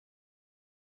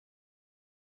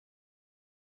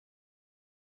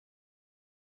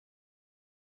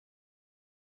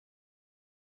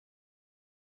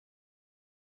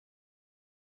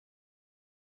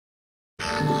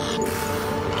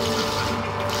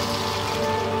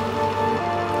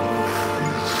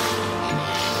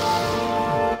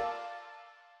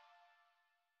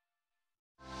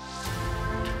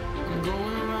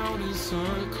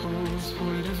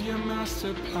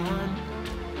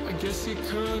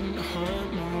couldn't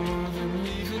hurt more than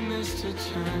leaving this to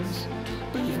chance.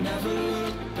 But you've never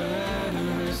looked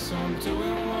better, so I'm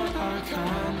doing what I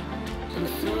can. And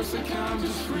it feels like I'm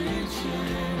just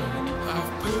reaching.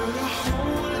 I've put a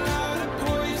whole lot of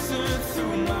poison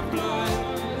through my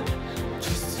blood,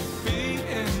 just to be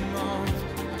in love,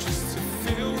 just to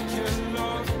feel your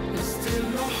love. There's still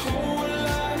a whole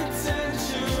lot of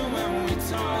tension when we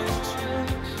touch,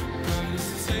 but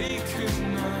it's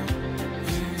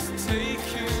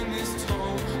taken its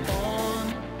toll on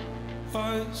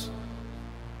us.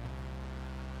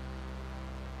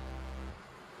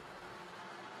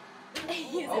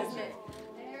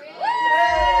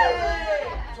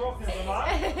 Talking of the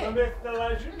man, the myth, the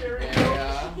legend, here he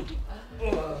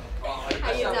goes.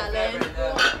 How you darling?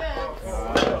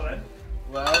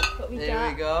 Well, here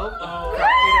we go.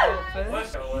 Crack it open.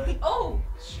 Let's go. Oh!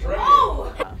 Straight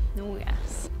Oh! Oh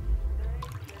yes.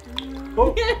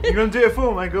 Oh, you're going to do it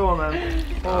for me? Go on then.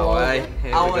 I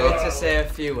wanted to say a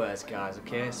few words, guys,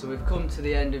 okay? So we've come to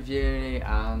the end of uni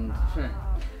and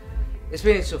it's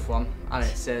been a tough one, and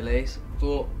it's say the least.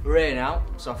 But we're here now,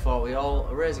 so I thought we all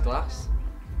raise a glass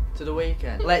to the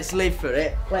weekend. Let's live for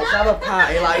it. Let's have a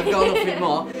party like we've got nothing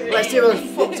more. Let's do as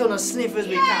fuck ton of sniff as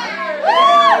we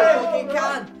can. We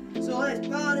can. So let's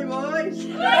party, boys.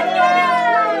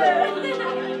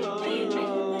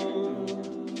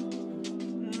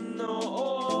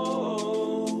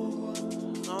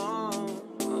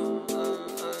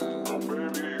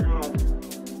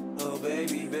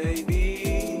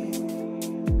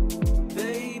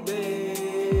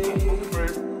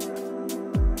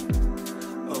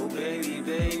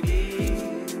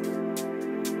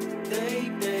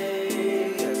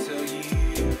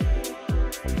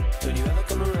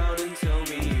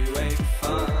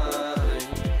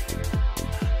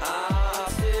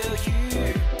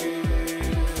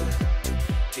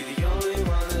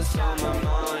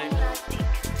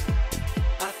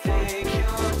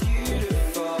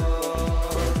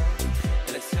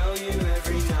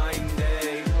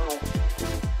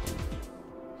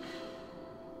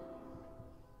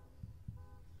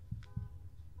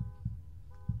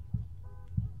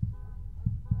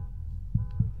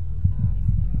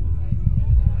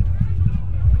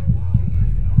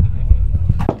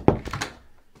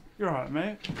 You're alright,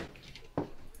 mate.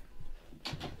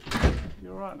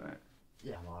 You're alright, mate.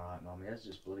 Yeah, I'm alright, Mum. It's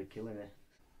just bloody killing me.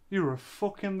 You were a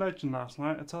fucking legend last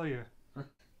night, I tell you.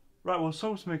 Right, well,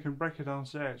 Sophie's making breakfast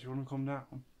downstairs. You want to come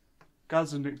down?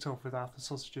 Gaz and nicked off with half the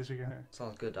sausages again.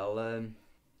 Sounds good. I'll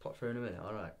pop through in a minute.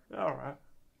 Alright. Alright.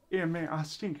 Yeah, mate, I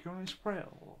stink. You want to spray it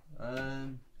or?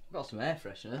 Got some air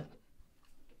freshener.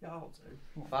 Yeah, I'll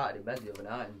do. Farted in bed the other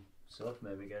night and Sophie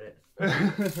made me get it.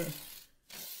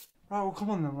 Right, well, come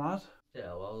on then, lad.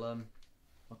 Yeah, well,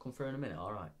 I'll come through in a minute,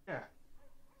 alright? Yeah.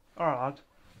 Alright, lad.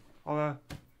 I'll,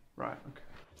 right, okay.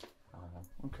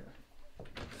 Okay.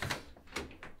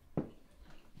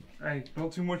 Hey,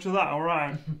 not too much of that,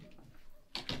 alright?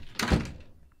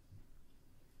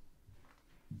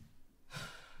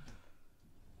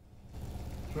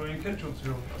 Throw in ketchup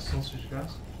to a sausage,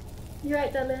 guys. You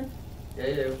right, darling? Yeah,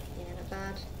 you do. Yeah, not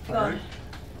bad. Go on.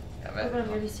 Yeah,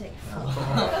 I'm really sick.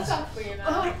 That's off for you now.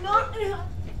 Oh, not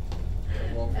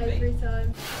One for me. every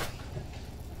time.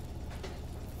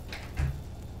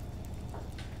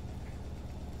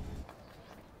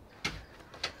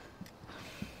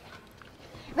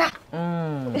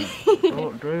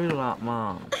 Don't do that,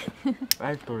 man.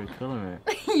 Bed's bloody killing me.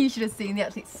 You should have seen the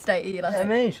absolute state of your last. Yeah,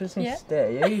 me, you should have seen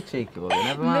stay. Yeah, you cheeky bugger,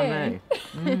 never mind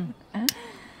me.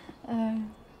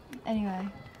 Anyway,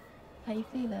 how you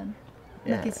feeling?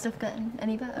 Yeah. Like, is stuff getting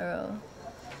any better or?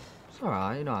 It's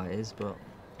alright, you know how it is, but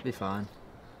be fine.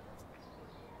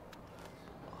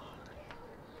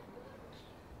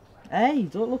 Hey,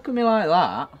 don't look at me like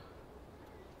that.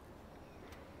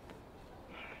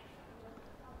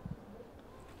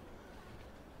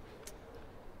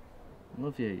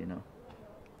 Love you, you know.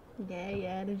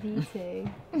 Yeah, love you too.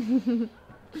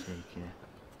 Cheeky.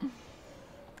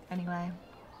 Anyway,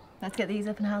 let's get these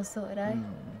up and house sorted, eh?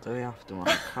 Do we have to, man?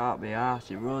 Can't be arsed.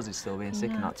 Your Rosie's still being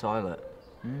sick in that toilet.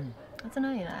 I don't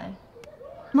know, you know.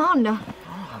 Come on.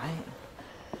 Alright.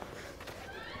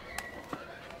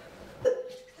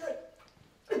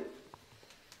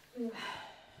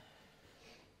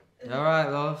 You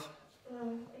alright, love?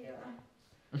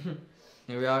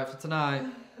 You alright for tonight?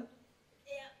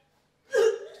 Yeah.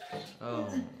 Oh.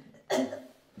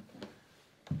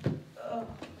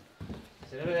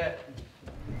 See you in a bit.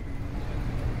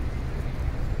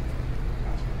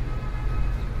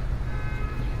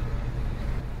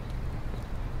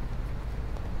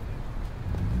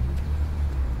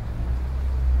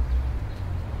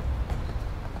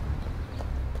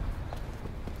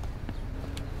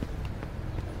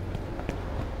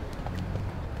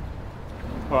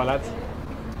 Alright, lads.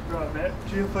 Right, mate.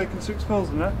 Do you think 6 pills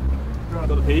in there? Right.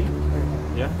 Got a pee?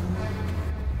 Yeah.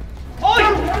 Oi!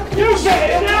 You get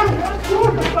it now!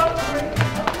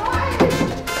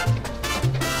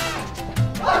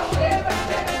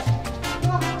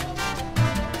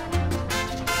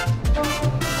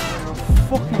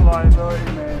 Fucking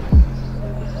liability, mate.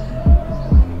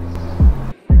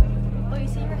 Oh, you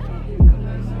see Ricky?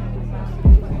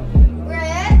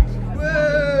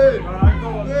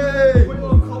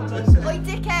 Oi,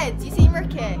 dickheads, you seen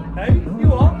Ricky? Hey, you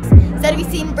what? Said, have you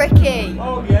seen Ricky?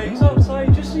 Oh yeah, he's outside,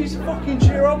 he just needs to fucking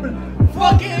cheer up and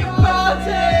Fucking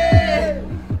party!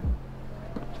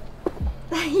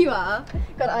 There you are.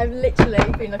 God, I've literally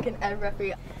been looking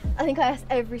every. I think I asked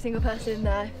every single person in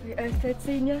there if they'd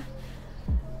seen you.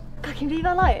 God, can you believe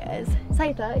how light it is? It's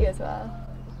 8:30 as well.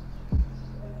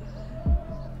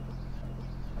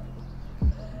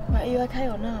 Right, are you okay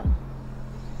or not?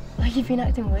 Like, you've been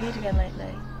acting weird again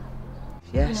lately.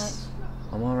 Yes,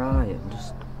 I'm alright. I'm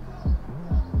just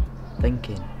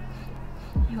thinking.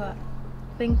 You what?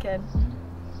 Thinking?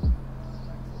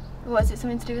 What, is it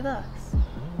something to do with us?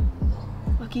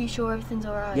 Like, are you sure everything's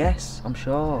alright? Yes, I'm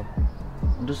sure.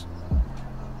 I'm just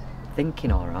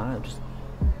thinking alright. I'm just...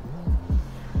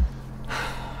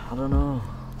 I don't know.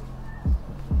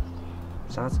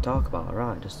 It's hard to talk about,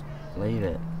 alright? Just leave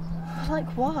it. Like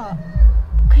what?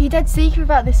 Are you dead secret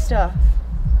about this stuff?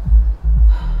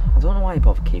 I don't know why you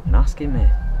bother keeping asking me.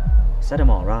 I said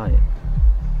I'm alright.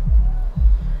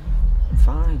 I'm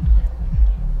fine.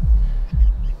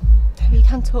 You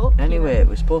can talk. Anyway,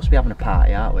 we're supposed to be having a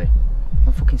party, aren't we?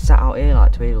 I'm fucking sat out here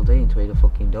like Tweedledee and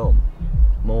Tweedlefucking-Dum,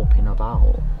 moping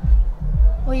about.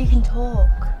 Well, you can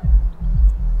talk.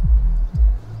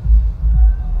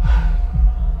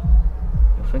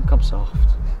 You think I'm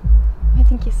soft? I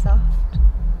think you're soft.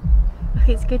 Look,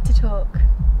 it's good to talk.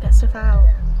 Get stuff out.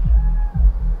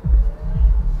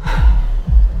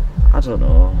 I don't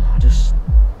know. I just...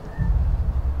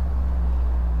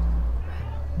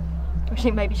 I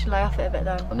think maybe you should lay off it a bit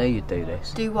then. I knew you'd do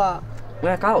this. Do what?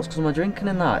 Work out because of my drinking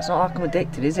and that. It's not like I'm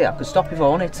addicted, is it? I could stop if I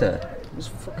wanted to. Just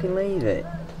fucking leave it.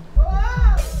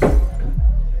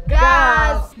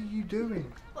 Gaz! What are you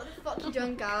doing? What the fuck you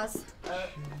doing, Gaz?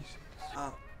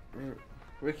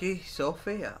 Ricky,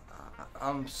 Sophie,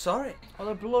 I'm sorry. What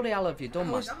the bloody hell have you I done,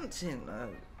 was dancing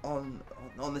on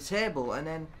the table and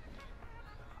then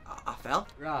I fell.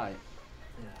 Right.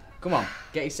 Come on,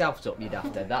 get yourself up, you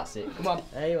daft head. That's it. Come on.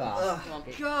 There you are. Come on.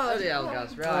 Bloody hell,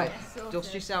 guys. Right.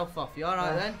 Dust yourself off. You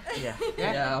alright then? Yeah.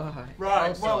 Yeah. Yeah, alright. Right, All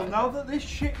well, sorted. now that this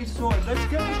shit is sorted, let's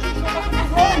get this shit back on the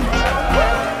road!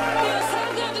 Feels so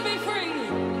good to be free,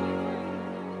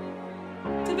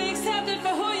 to be accepted for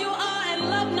who you are and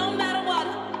loved no matter what.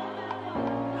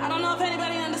 I don't know if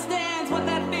anybody understands what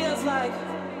that feels like.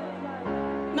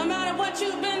 No matter what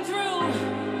you've been through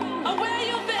or where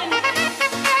you've been.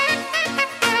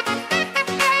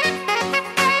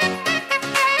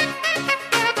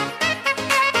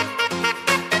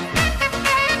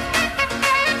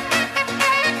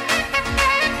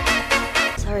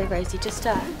 Sorry, Rosie, just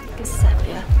a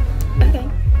sepia. Okay.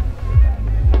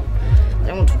 I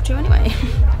don't want to talk to you anyway.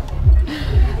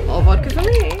 More vodka for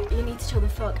me. You need to chill the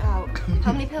fuck out.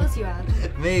 How many pills you had?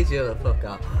 Me chill the fuck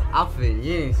out. I feel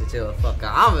you need to chill the fuck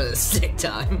out. I'm having a sick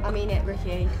time. I mean it,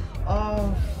 Ricky.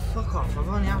 Oh, fuck off. I've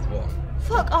only had one.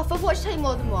 Fuck off, I've watched you take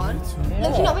more than one.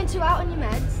 Look, you're not been too out on your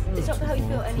meds. It's not going to help you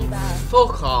feel any better.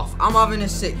 Fuck off. I'm having a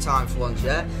sick time for once,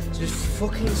 yeah? Just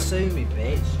fucking sue me,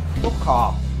 bitch. Fuck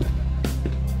off.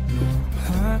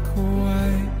 Black or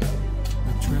white,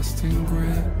 we're dressed in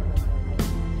grey.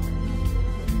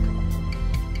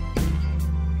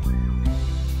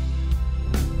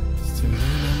 Still in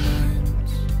our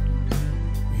minds,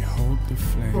 we hold the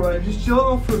flame. Right, just chill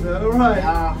off for a bit, alright?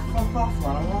 Ah, fuck off,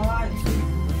 man. I'm alright. We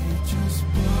just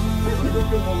blow Look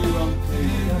at what we want,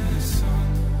 please. in the sun.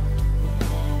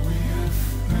 Are we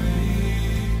afraid?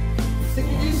 Take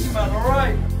it easy, man,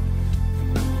 alright?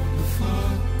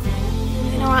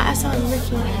 You know what? I saw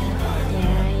Ricky.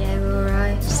 Yeah, we're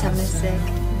alright. Just having a sick.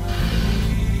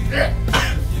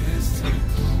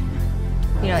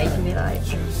 You know what you can be like.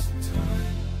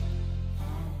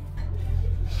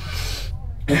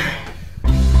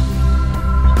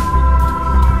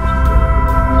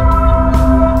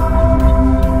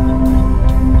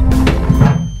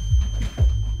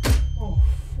 Oh,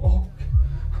 fuck.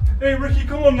 Hey, Ricky,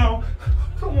 come on now.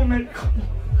 Come on, mate, come on.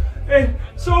 Hey,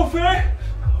 Sophie!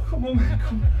 Come on, mate,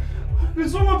 come on. Can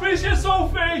someone please get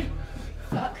Sophie?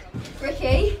 Fuck.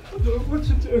 Ricky? I don't know what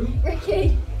to do.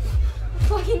 Ricky?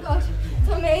 Fucking God.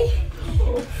 Tommy?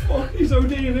 Oh, fuck, he's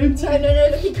ODing into. No,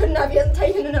 look, he couldn't have. He hasn't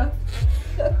taken enough.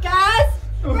 Look, Gaz!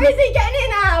 Where is he getting in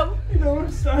now? You don't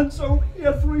understand, so he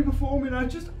had 3 before me and I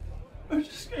just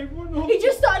gave one up. He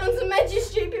just started on some meds, you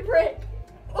stupid prick.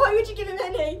 Why would you give him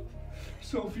any?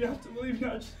 Sophie, you have to believe me,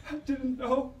 I didn't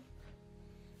know.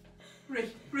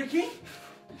 Ricky?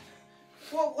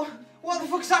 What the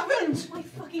fuck's happened? My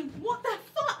fucking, what the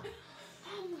fuck?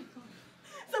 Oh my god.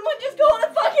 Someone just call the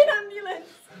fucking ambulance.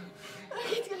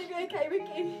 It's gonna be okay,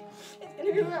 Ricky. It's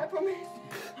gonna be alright, I promise.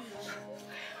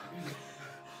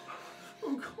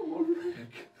 Oh, come on,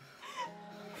 Rick.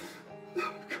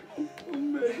 Oh, come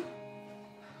on, mate.